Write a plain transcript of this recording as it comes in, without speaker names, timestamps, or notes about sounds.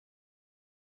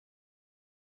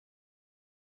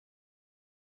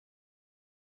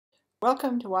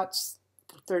Welcome to Watts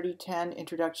 3010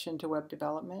 Introduction to Web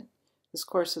Development. This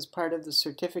course is part of the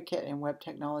Certificate in Web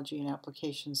Technology and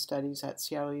Application Studies at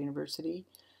Seattle University.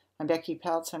 I'm Becky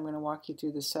Peltz. I'm going to walk you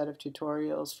through the set of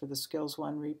tutorials for the Skills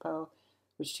 1 repo,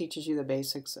 which teaches you the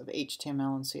basics of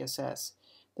HTML and CSS.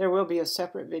 There will be a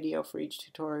separate video for each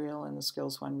tutorial in the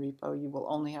Skills 1 repo. You will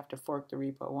only have to fork the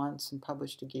repo once and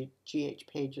publish to GH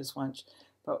pages once,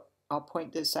 but I'll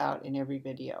point this out in every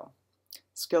video.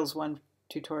 Skills 1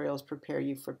 tutorials prepare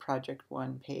you for Project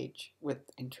 1 page with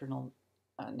internal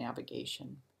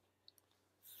navigation.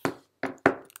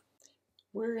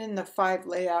 We're in the 5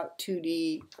 Layout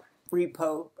 2D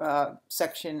repo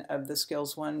section of the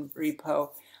Skills 1 repo,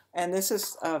 and this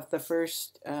is the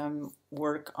first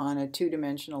work on a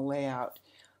two-dimensional layout.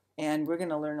 And we're going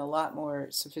to learn a lot more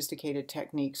sophisticated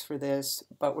techniques for this,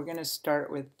 but we're going to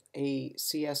start with a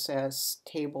CSS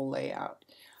table layout.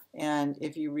 And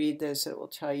if you read this, it will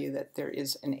tell you that there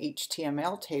is an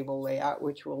HTML table layout,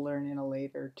 which we'll learn in a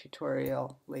later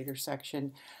tutorial, later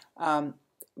section.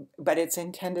 But it's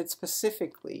intended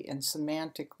specifically and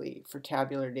semantically for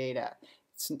tabular data.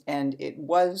 And it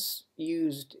was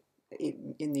used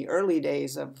in the early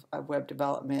days of web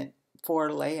development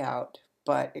for layout,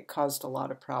 but it caused a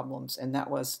lot of problems, and that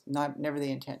was never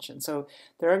the intention. So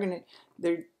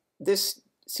this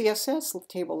CSS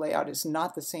table layout is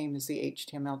not the same as the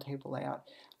HTML table layout,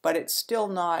 but it's still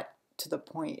not to the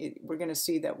point. We're going to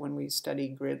see that when we study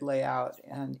grid layout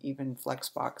and even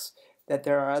Flexbox, that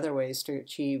there are other ways to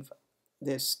achieve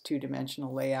this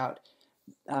two-dimensional layout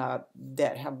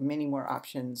that have many more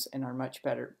options and are much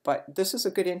better. But this is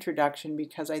a good introduction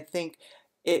because I think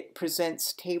it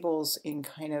presents tables in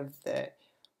kind of the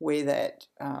way that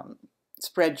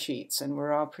spreadsheets, and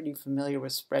we're all pretty familiar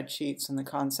with spreadsheets and the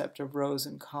concept of rows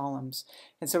and columns.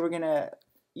 And so we're going to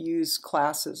use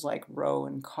classes like row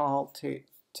and col to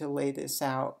lay this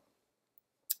out.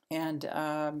 And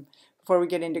before we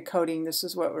get into coding, this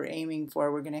is what we're aiming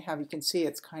for. We're going to have, you can see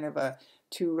it's kind of a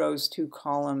 2 rows, 2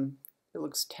 column. It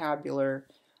looks tabular.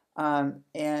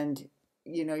 And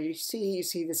you know, you see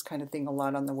this kind of thing a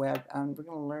lot on the web. We're going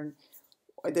to learn.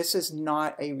 This is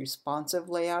not a responsive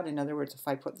layout. In other words, if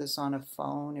I put this on a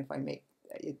phone, if I make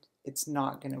it, it's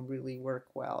not going to really work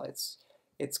well.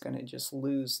 It's going to just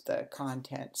lose the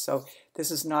content. So this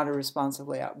is not a responsive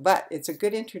layout, but it's a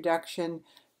good introduction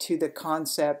to the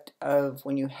concept of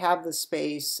when you have the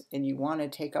space and you want to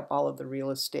take up all of the real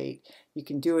estate, you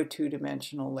can do a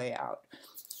two-dimensional layout.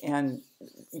 And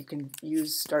you can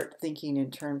start thinking in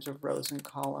terms of rows and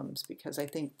columns, because I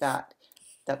think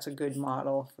that's a good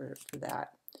model for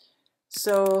that.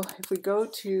 So if we go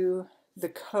to the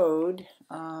code,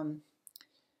 we'll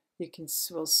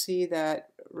see that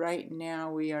right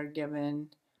now we are given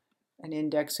an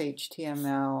index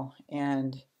HTML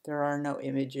and there are no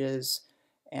images,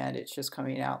 and it's just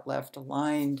coming out left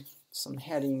aligned, some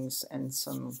headings and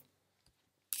some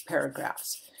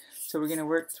paragraphs. So we're going to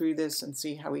work through this and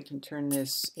see how we can turn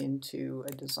this into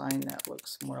a design that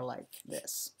looks more like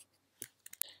this.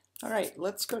 All right,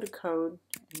 let's go to code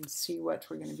and see what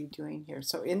we're going to be doing here.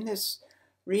 So in this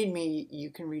README,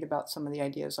 you can read about some of the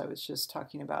ideas I was just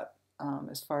talking about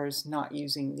as far as not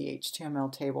using the HTML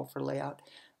table for layout,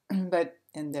 and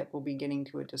that we'll be getting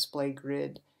to a display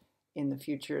grid in the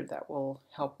future that will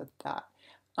help with that.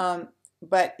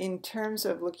 But in terms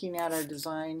of looking at our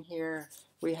design here,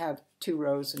 we have 2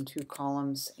 rows and 2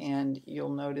 columns, and you'll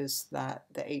notice that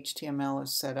the HTML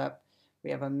is set up.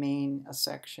 We have a main, a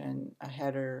section, a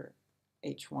header,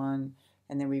 H1,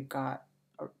 and then we've got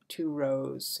 2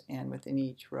 rows, and within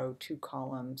each row 2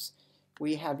 columns.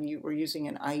 We're using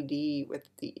an ID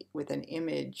with an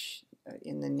image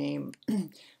in the name,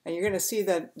 and you're going to see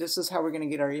that this is how we're going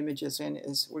to get our images in.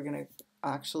 Is we're going to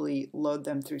actually load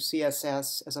them through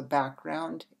CSS as a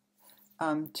background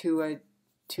to a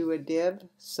div.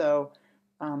 So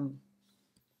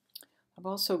I've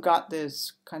also got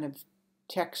this kind of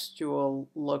textual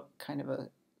look, kind of a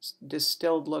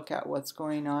distilled look at what's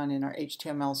going on in our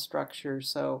HTML structure.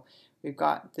 So we've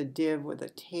got the div with a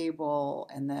table,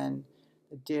 and then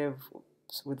the div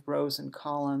with rows and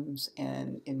columns,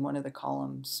 and in one of the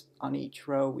columns on each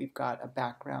row we've got a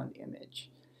background image.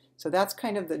 So that's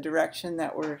kind of the direction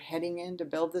that we're heading in to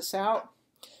build this out.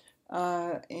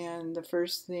 And the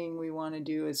first thing we want to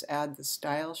do is add the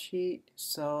style sheet.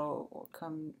 So we'll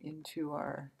come into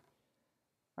our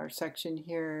section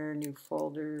here, new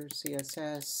folder,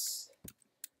 CSS,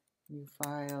 new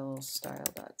file,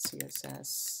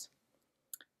 style.css.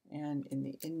 And in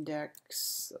the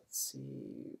index, let's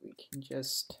see, we can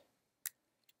just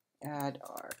add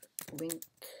our link,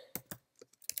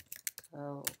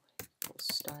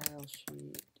 style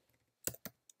sheet,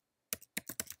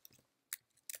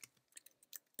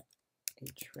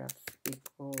 href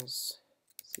equals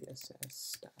CSS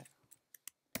style.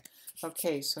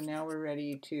 Okay, so now we're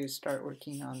ready to start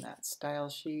working on that style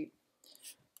sheet.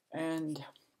 And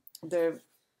the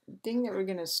thing that we're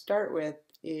going to start with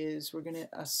is we're going to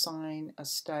assign a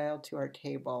style to our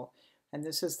table. And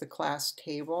this is the class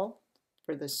table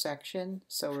for the section.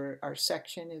 So our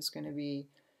section is going to be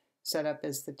set up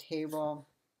as the table.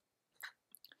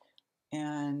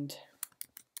 And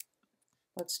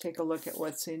let's take a look at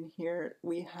what's in here.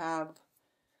 We have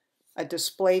a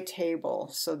display table.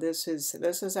 So this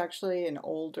is actually an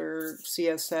older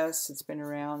CSS. It's been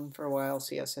around for a while,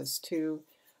 CSS2,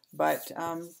 but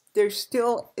it's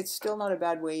still not a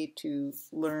bad way to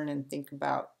learn and think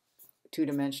about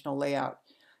two-dimensional layout.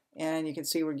 And you can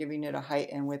see we're giving it a height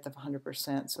and width of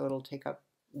 100%, so it'll take up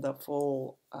the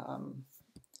full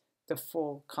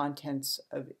contents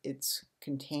of its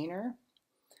container.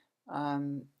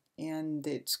 And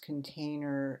its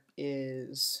container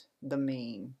is the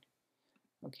main.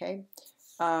 Okay.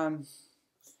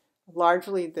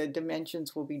 Largely the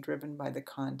dimensions will be driven by the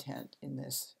content in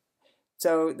this.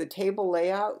 So the table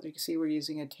layout, you can see we're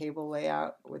using a table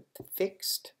layout with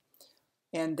fixed,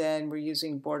 and then we're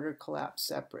using border collapse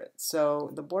separate.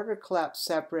 So the border collapse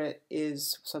separate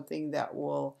is something that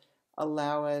will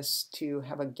allow us to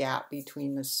have a gap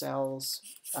between the cells,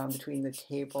 between the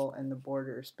table and the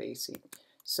border spacing.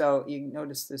 So you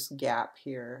notice this gap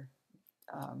here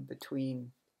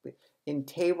in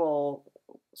table,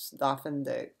 often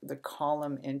the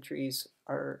column entries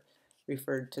are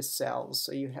referred to cells.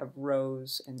 So you have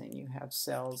rows and then you have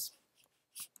cells.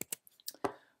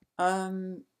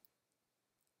 And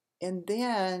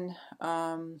then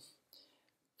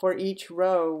for each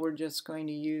row, we're just going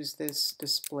to use this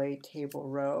display table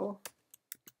row.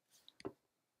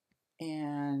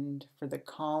 And for the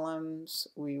columns,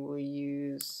 we will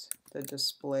use the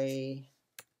display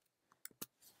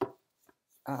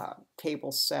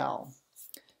table cell.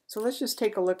 So let's just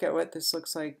take a look at what this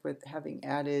looks like with having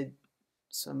added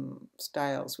some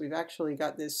styles. We've actually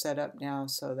got this set up now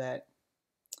so that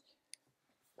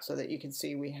you can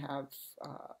see we have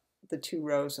the two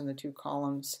rows and the two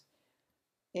columns.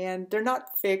 And they're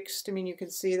not fixed. I mean, you can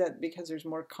see that because there's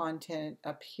more content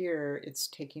up here, it's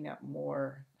taking up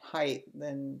more height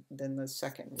than the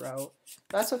second row.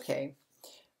 That's okay.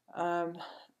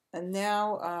 And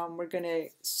now we're going to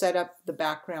set up the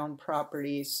background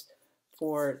properties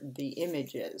for the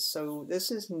images. So this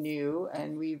is new,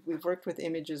 and we've worked with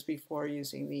images before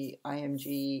using the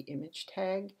IMG image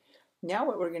tag. Now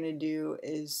what we're going to do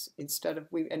is,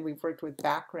 we've worked with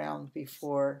background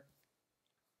before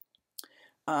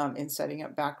in setting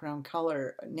up background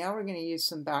color. Now we're going to use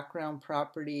some background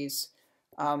properties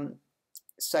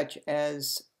such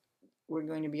as we're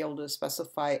going to be able to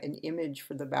specify an image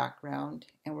for the background,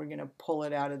 and we're going to pull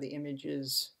it out of the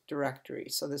images directory.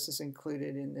 So this is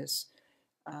included in this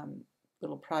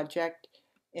little project.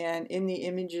 And in the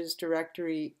images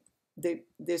directory,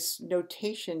 this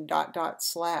notation ...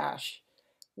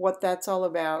 what that's all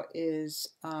about is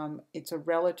it's a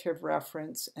relative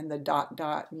reference, and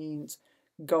the ... means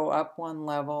go up one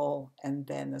level, and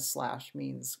then the slash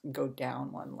means go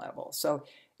down one level. So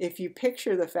if you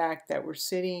picture the fact that we're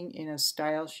sitting in a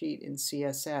style sheet in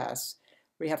CSS,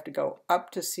 we have to go up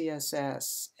to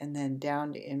CSS and then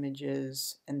down to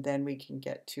images, and then we can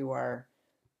get to our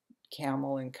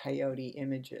camel and coyote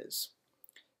images.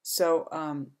 So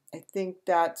I think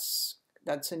that's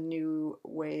a new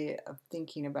way of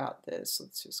thinking about this.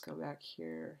 Let's just go back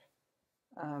here.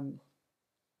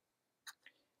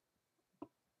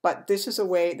 But this is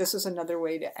another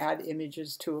way to add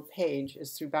images to a page,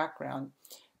 is through background.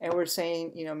 And we're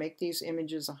saying, make these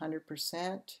images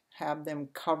 100%, have them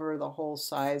cover the whole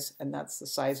size, and that's the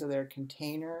size of their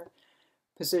container.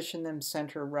 Position them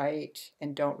center right,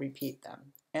 and don't repeat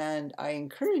them. And I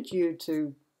encourage you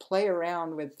to play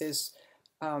around with this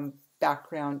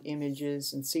background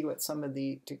images and see what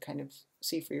to kind of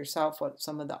see for yourself what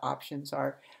some of the options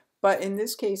are. But in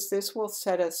this case, this will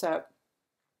set us up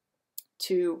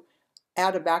to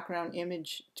add a background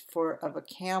image of a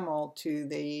camel to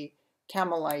the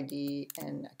camel ID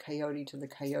and a coyote to the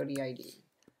coyote ID.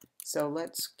 So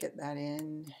let's get that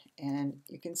in, and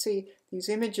you can see these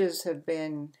images have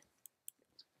been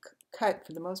cut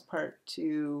for the most part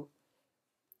there's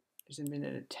been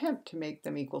an attempt to make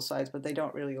them equal size, but they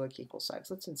don't really look equal size.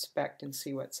 Let's inspect and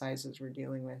see what sizes we're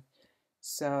dealing with.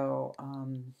 So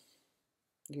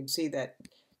you can see that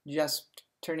just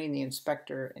turning the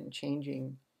inspector and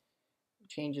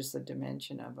changes the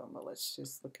dimension of them. But let's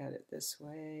just look at it this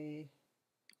way,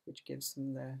 which gives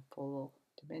them the full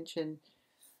dimension.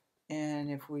 And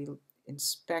if we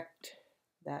inspect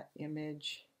that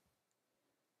image,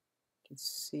 can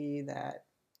see that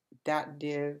that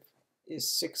div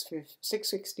is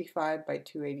 665 by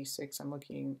 286. I'm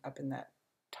looking up in that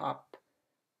top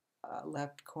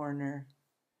left corner.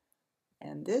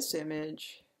 And this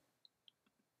image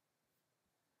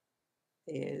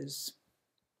is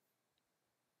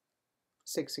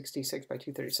 666 by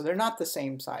 230. So they're not the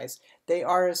same size. They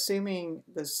are assuming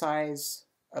the size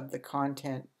of the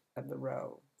content of the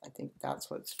row. I think that's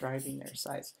what's driving their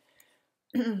size.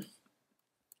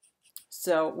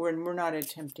 So we're not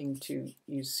attempting to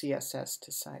use CSS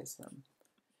to size them.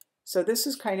 So this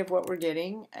is kind of what we're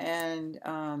getting, and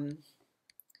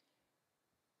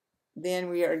then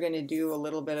we are going to do a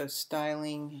little bit of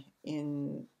styling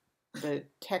in the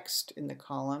text in the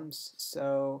columns.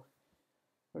 So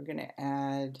we're going to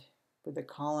add, for the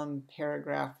column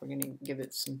paragraph, we're going to give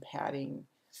it some padding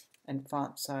and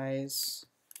font size,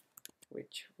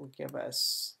 which will give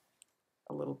us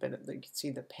a little bit of, you can see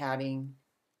the padding,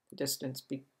 the distance,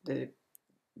 the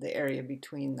area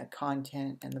between the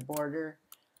content and the border.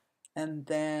 And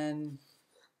then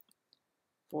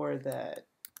for the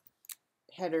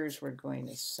headers, we're going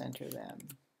to center them.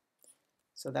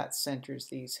 So that centers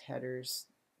these headers,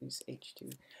 these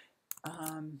H2.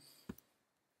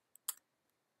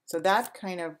 So that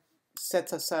kind of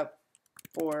sets us up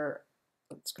for,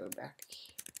 let's go back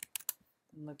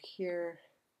and look here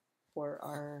for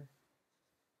our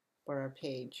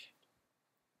page.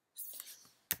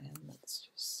 And let's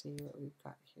just see what we've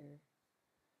got here.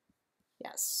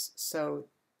 Yes, so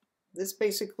this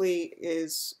basically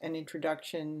is an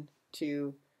introduction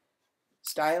to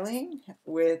styling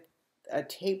with a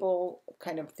table,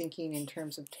 kind of thinking in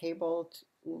terms of table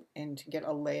and to get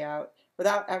a layout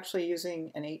without actually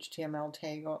using an HTML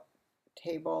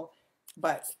table,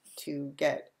 but to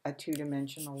get a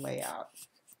two-dimensional layout.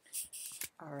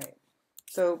 All right,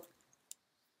 so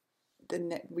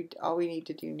all we need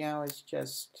to do now is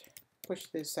just push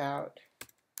this out.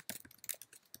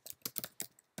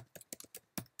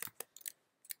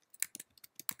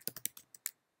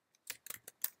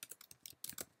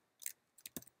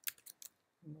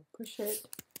 And we'll push it.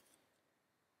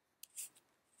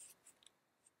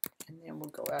 And then we'll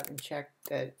go out and check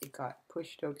that it got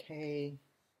pushed okay.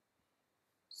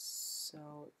 So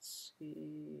let's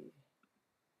see.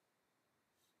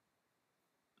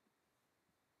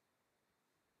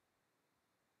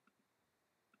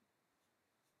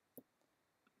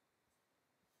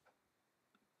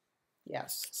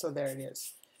 Yes, so there it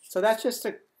is. So that's just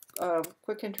a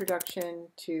quick introduction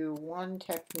to one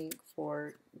technique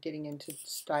for getting into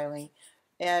styling,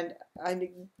 and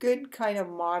a good kind of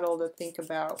model to think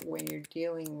about when you're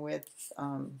dealing with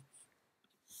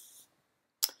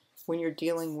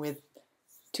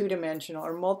two-dimensional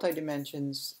or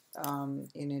multi-dimensions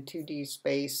in a 2D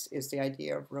space is the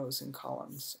idea of rows and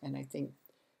columns, and I think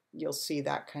you'll see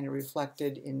that kind of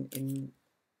reflected in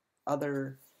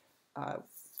other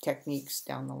techniques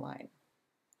down the line.